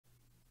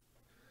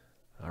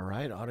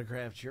right,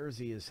 autograph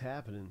jersey is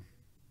happening.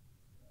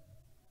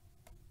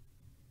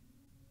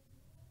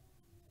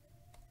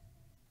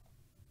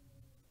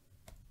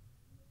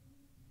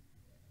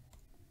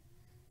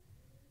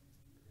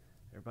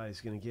 Everybody's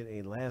going to get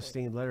a last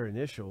name, letter,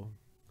 initial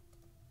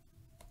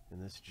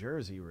in this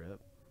jersey rip.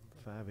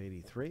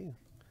 583.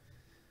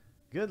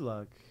 Good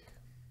luck.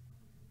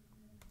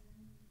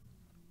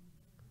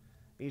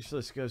 Each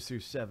list goes through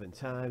 7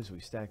 times.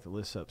 We stack the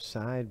lists up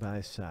side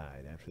by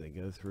side after they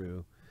go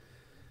through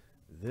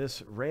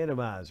this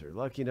randomizer.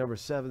 Lucky number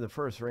 7, the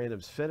first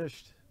random's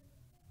finished.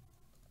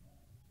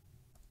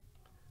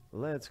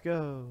 Let's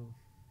go.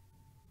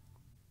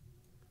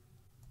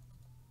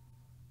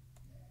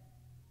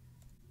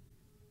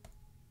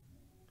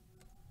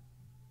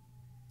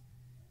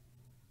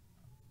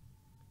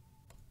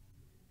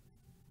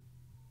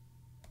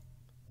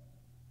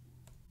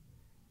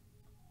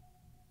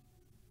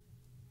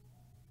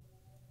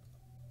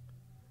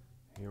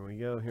 Here we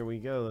go, here we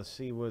go. Let's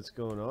see what's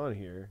going on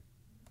here.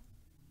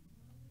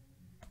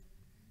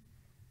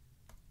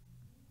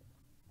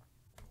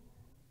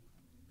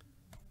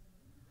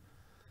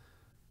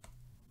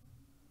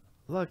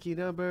 Lucky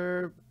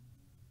number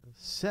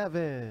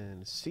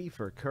 7, C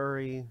for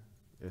Curry.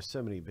 There's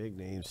so many big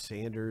names.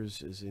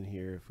 Sanders is in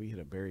here. If we hit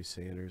a Barry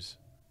Sanders,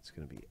 it's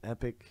going to be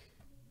epic.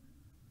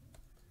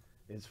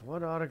 It's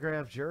one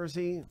autograph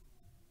jersey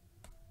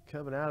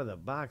coming out of the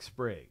box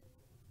break.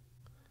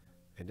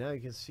 And now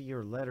you can see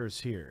your letters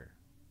here.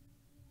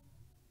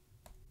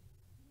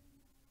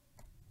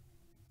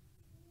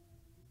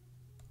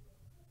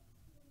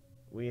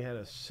 We had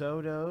a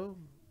Soto.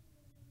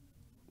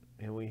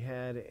 And we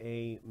had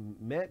a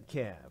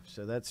Metcalf.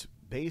 So that's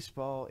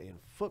baseball and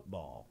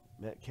football.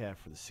 Metcalf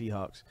for the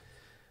Seahawks.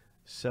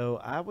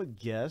 So I would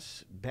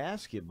guess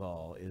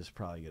basketball is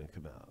probably going to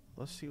come out.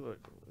 Let's see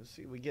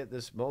we get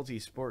this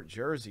multi-sport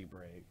jersey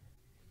break.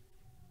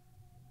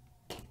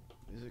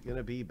 Is it going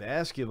to be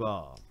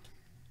basketball?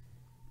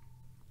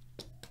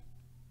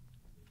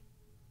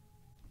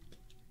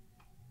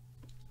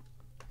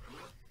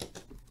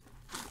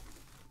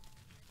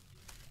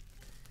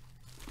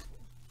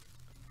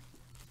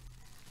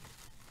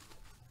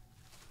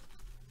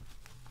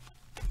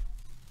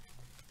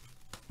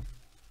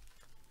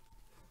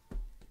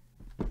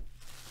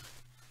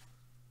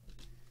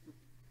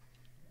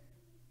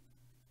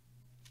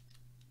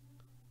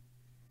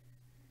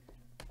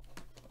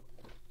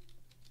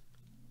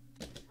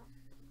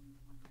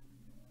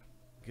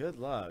 Good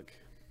luck.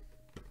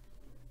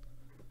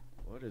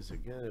 What is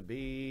it going to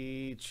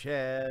be?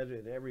 Chad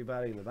and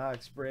everybody in the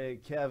box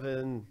break.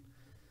 Kevin,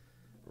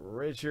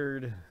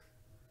 Richard,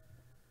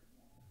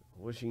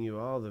 wishing you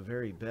all the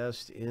very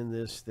best in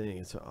this thing.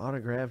 It's an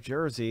autographed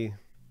jersey.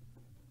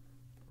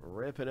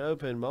 Ripping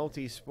open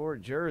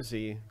multi-sport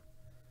jersey.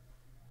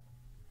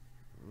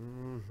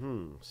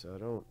 So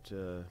don't...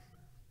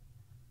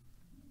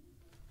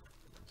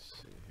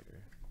 let's see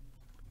here.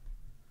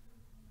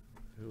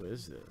 Who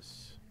is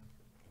this?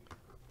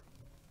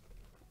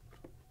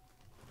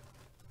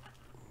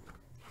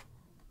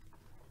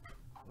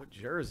 What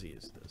jersey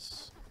is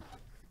this?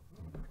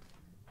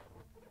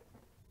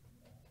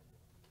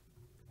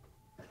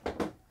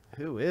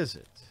 Who is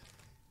it?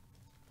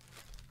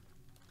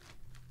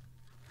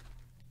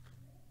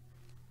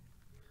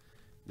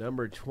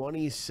 Number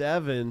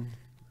 27.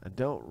 I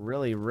don't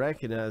really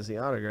recognize the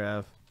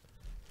autograph.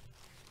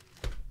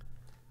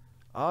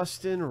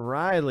 Austin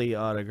Riley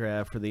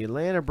autograph for the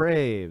Atlanta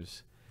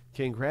Braves.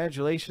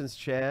 Congratulations,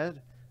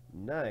 Chad.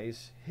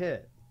 Nice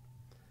hit.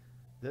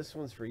 This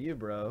one's for you,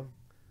 bro.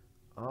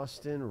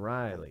 Austin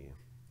Riley.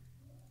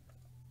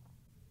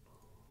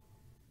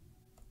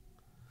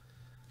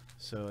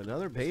 So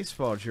another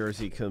baseball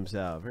jersey comes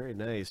out. Very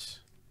nice.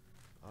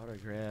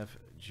 Autograph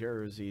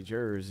jersey.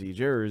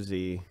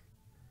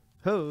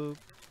 Hope.